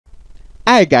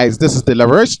Hi guys, this is the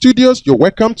Leroy Studios. You're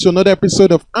welcome to another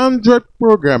episode of Android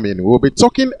Programming. We'll be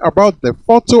talking about the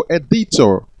photo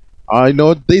editor. I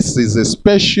know this is a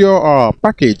special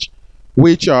package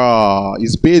which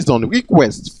is based on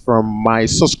requests from my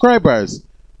subscribers.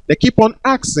 They keep on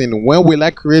asking when will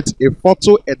I create a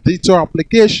photo editor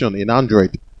application in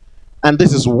Android. And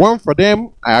this is one for them.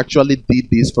 I actually did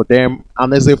this for them,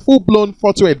 and there's a full-blown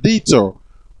photo editor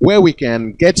where we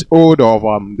can get hold of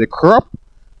the crop.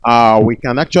 We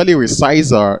can actually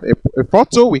resize a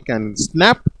photo, we can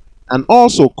snap and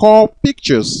also call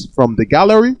pictures from the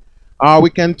gallery. We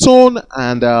can tone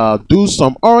and do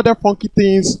some other funky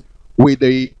things with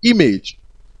the image.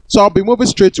 So I'll be moving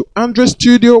straight to Android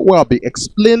Studio, where I'll be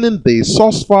explaining the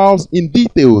source files in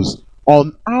details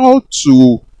on how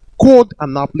to code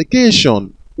an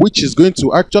application which is going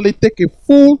to actually take a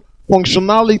full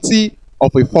functionality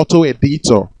of a photo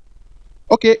editor.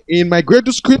 Okay, in my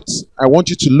Gradle scripts, I want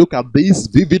you to look at this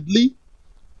vividly.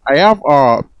 I have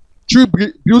three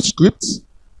build scripts: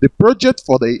 the project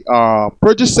for the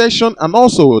project session, and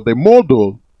also the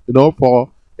model,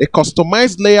 for a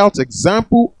customized layout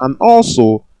example, and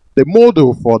also the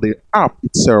model for the app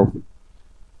itself.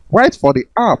 Right, for the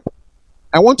app,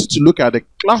 I want you to look at the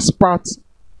class part.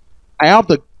 I have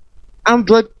the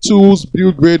Android Tools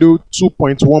Build Gradle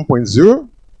 2.1.0.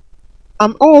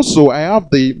 And also, I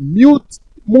have the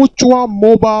Mutual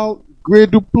Mobile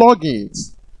Gradle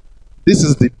plugins. This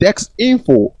is the Dex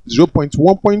Info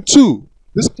 0.1.2.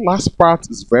 This class part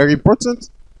is very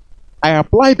important. I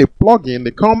apply the plugin,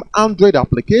 the COM Android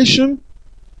application,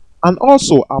 and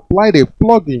also apply the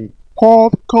plugin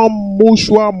called COM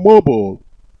Mutual Mobile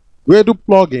Gradle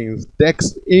plugins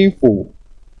Dex Info.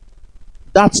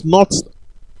 That's not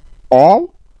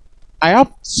all. I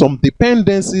have some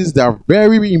dependencies that are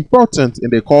very important in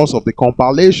the course of the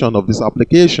compilation of this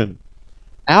application.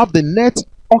 I have the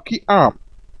NetOki app.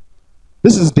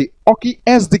 This is the Oki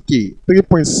SDK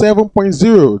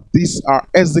 3.7.0. This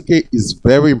SDK is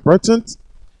very important.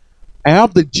 I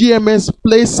have the GMS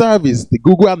Play service, the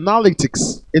Google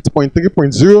Analytics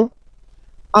 8.3.0.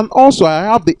 And also I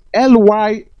have the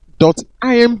ly.img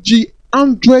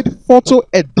Android Photo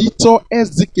Editor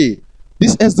SDK.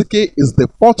 This SDK is the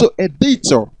photo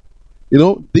editor.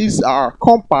 These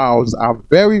compiles are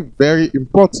very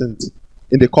important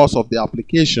in the course of the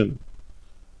application.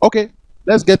 Okay,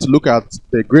 let's get to look at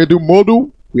the Gradle module.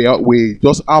 We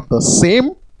just have the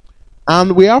same,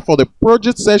 and we have for the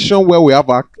project session where we have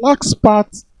our class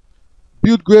part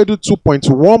Build Gradle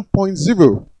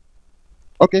 2.1.0.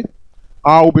 Okay,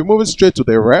 I will be moving straight to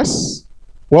the rest.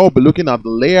 We'll be looking at the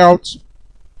layout,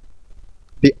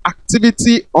 the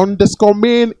activity underscore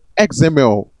main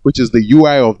XML, which is the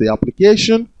UI of the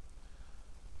application.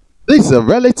 This is a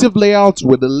relative layout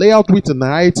with the layout width and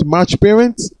height match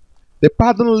parents. The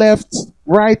pattern left,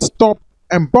 right, top,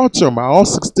 and bottom are all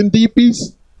 16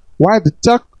 dps, while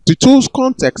the tools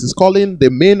context is calling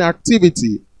the main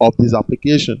activity of this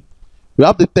application. We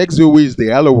have the text view, which is the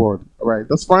hello world. Alright,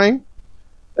 that's fine.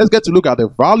 Let's get to look at the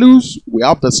values. We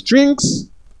have the strings,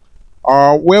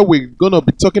 where we're going to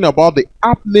be talking about the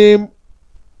app name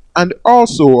and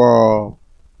also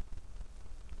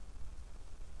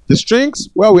the strings,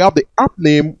 where we have the app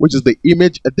name, which is the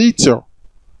image editor.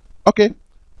 Okay,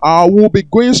 we'll be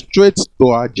going straight to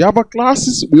our Java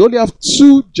classes. We only have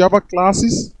two Java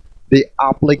classes, the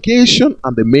application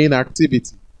and the main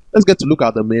activity. Let's get to look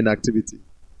at the main activity.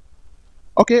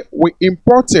 Okay, we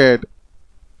imported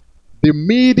the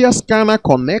media scanner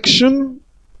connection,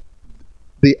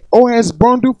 the OS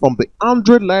bundle from the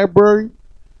Android library,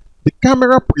 the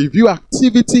camera preview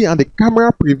activity and the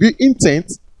camera preview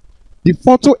intent, the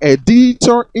photo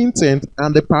editor intent,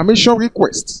 and the permission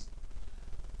request.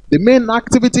 The main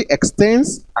activity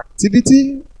extends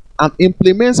activity and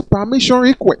implements permission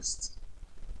requests,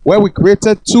 where we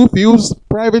created two fields,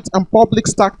 private and public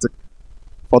static,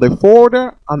 for the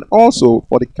folder and also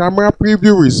for the camera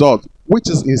preview result,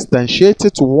 which is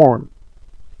instantiated to one.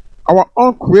 Our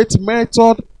onCreate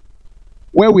method,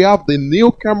 where we have the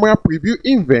new camera preview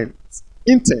intent.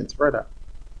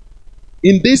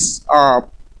 In this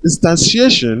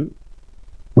instantiation,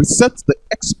 we set the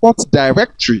export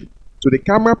directory to the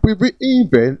camera preview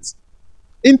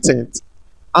intent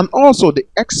and also the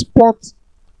export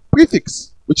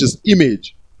prefix, which is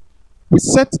image. We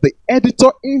set the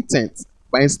editor intent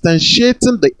by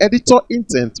instantiating the editor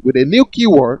intent with a new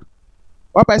keyword,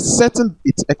 by setting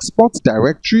its export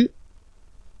directory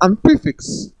and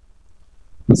prefix.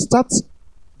 We start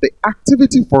the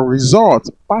activity for result,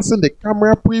 passing the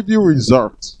camera preview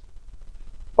result.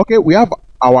 Okay, we have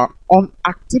our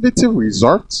onActivity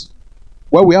result.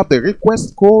 where we have the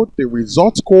request code, the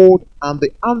result code, and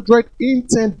the Android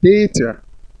intent data.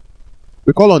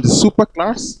 We call on the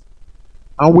superclass,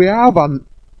 and we have an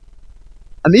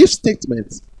if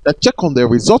statement that check on the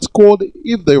result code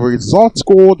if the result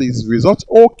code is result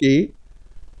okay,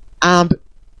 and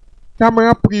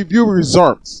camera preview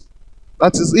results.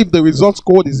 That is if the result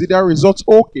code is either result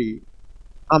okay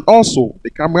and also the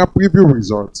camera preview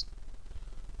results.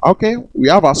 Okay, we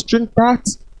have a string part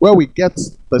where we get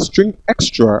the string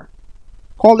extra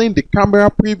calling the camera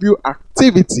preview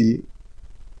activity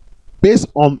based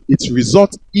on its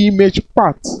result image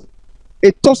part.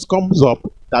 It just comes up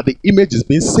that the image is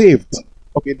being saved.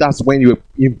 Okay, that's when you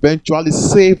eventually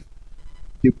save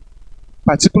the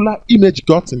particular image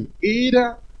gotten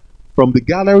either from the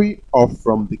gallery or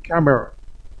from the camera.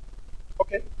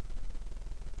 Okay,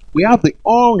 we have the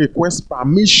on request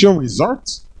permission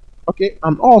results. Okay,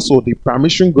 and also the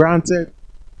permission granted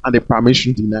and the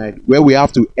permission denied, where we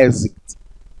have to exit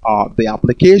the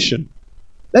application.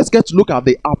 Let's get to look at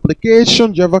the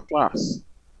application Java class.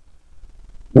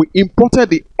 We imported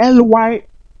the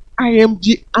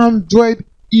LY-IMG Android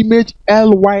Image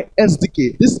LY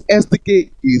SDK. This SDK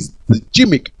is the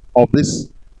gimmick of this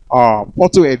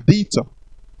photo editor.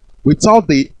 Without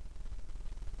the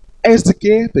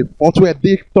SDK, the photo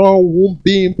editor won't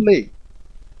be in play.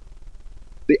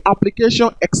 The application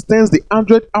extends the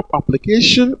Android app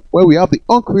application, where we have the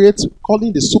onCreate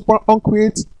calling the super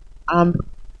onCreate and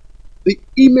the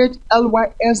image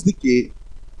LY SDK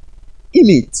in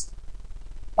it,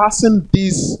 passing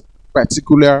this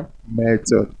particular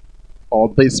method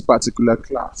or this particular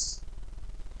class.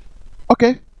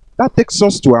 Okay, that takes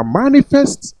us to our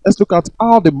manifest. Let's look at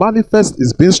how the manifest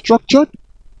is being structured.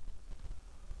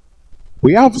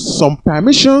 We have some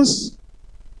permissions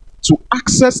to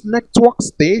access network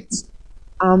state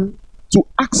and to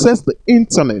access the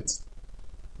internet.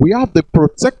 We have the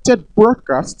protected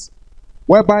broadcast,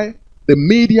 whereby the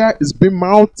media is being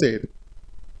mounted.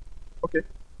 Okay.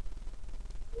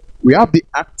 We have the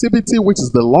activity, which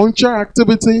is the launcher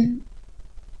activity,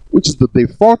 which is the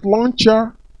default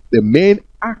launcher, the main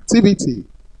activity.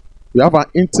 We have an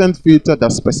intent filter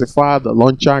that specifies the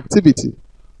launcher activity.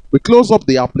 We close up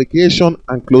the application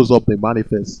and close up the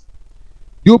manifest.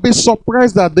 You'll be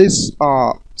surprised that this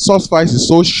source file is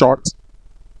so short,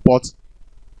 but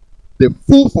the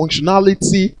full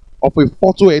functionality of a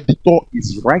photo editor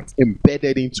is right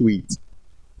embedded into it,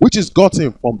 which is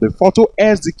gotten from the photo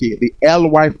SDK, the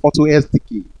LY photo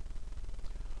SDK.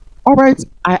 Alright,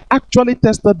 I actually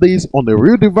tested this on a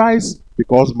real device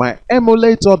because my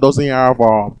emulator doesn't have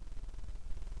a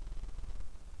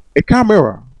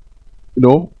camera,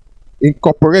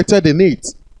 incorporated in it.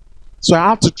 So I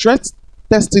had to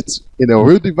test it in a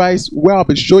real device where I'll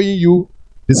be showing you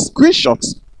the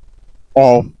screenshots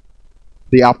of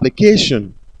the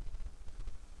application.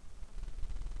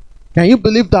 Can you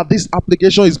believe that this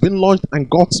application is being launched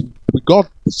and we got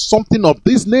something of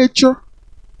this nature?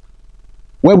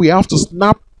 Where we have to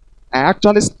snap, I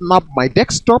actually snap my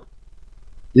desktop,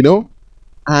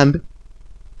 and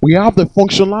we have the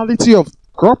functionality of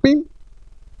cropping,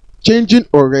 changing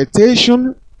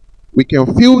orientation. We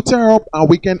can filter up and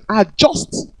we can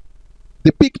adjust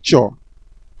the picture.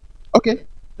 Okay,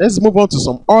 let's move on to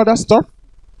some other stuff.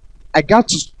 I got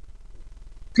to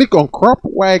click on crop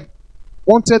where I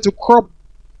wanted to crop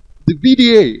the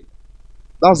VDA.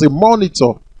 That's a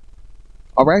monitor.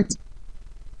 Alright.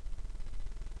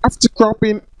 After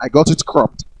cropping, I got it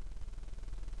cropped.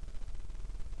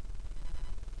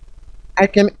 I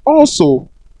can also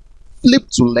flip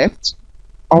to left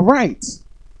or right.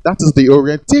 That is the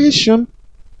orientation.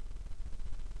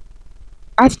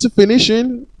 After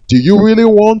finishing, do you really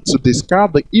want to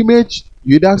discard the image?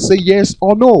 You either say yes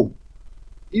or no.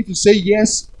 If you say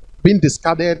yes, being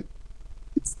discarded,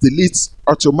 it deletes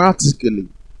automatically.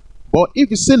 But if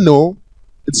you say no,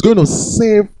 it's going to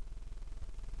save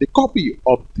the copy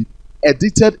of the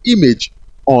edited image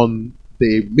on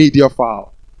the media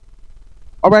file.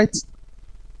 Alright.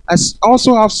 I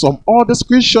also have some other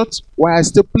screenshots where I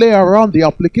still play around the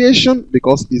application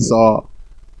because it's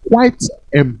quite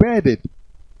embedded.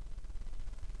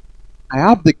 I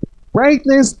have the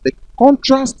brightness, the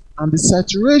contrast, and the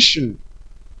saturation.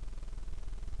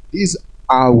 These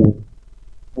are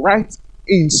right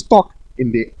in stock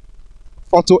in the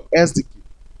photo SDK.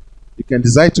 You can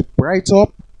decide to brighten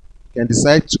up, you can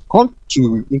decide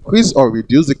to increase or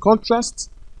reduce the contrast,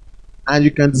 and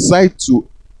you can decide to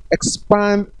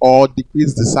expand or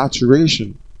decrease the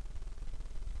saturation.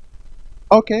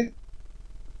 Okay,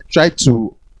 try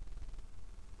to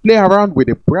play around with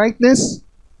the brightness,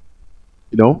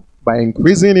 by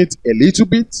increasing it a little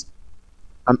bit,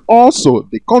 and also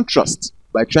the contrast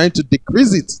by trying to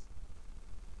decrease it.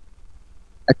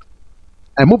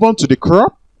 I move on to the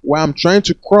crop, where I'm trying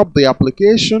to crop the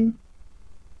application.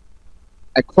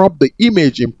 I crop the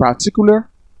image in particular,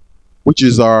 which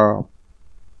is the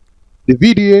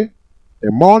video,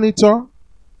 the monitor,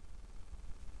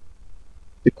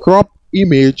 the crop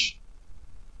image,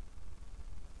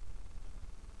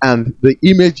 and the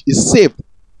image is saved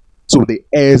to the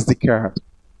SD card.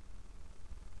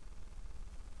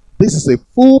 This is a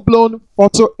full-blown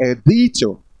photo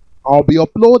editor. I'll be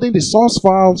uploading the source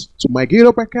files to my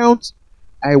GitHub account.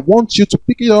 I want you to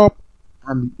pick it up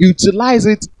and utilize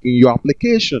it in your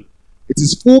application. It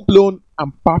is full-blown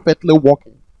and perfectly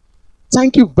working.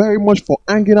 Thank you very much for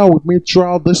hanging out with me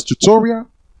throughout this tutorial.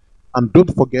 And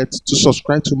don't forget to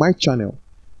subscribe to my channel.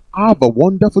 Have a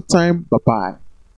wonderful time. Bye-bye.